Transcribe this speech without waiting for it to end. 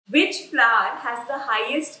flour has the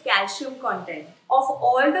highest calcium content. Of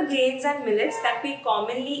all the grains and millets that we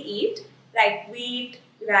commonly eat, like wheat,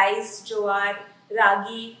 rice, jowar,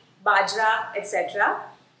 ragi, bajra, etc.,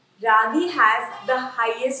 ragi has the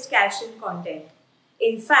highest calcium content.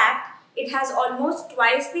 In fact, it has almost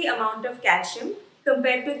twice the amount of calcium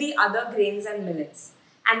compared to the other grains and millets.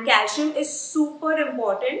 And calcium is super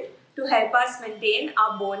important to help us maintain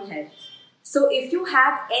our bone health. So if you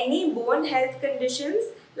have any bone health conditions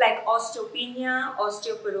like osteopenia,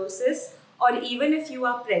 osteoporosis, or even if you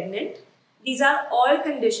are pregnant, these are all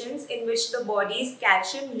conditions in which the body's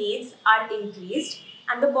calcium needs are increased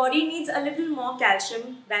and the body needs a little more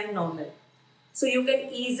calcium than normal. So you can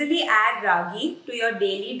easily add ragi to your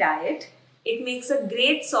daily diet. It makes a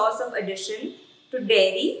great source of addition to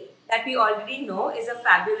dairy that we already know is a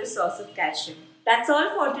fabulous source of calcium. That's all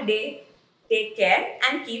for today. Take care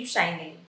and keep shining.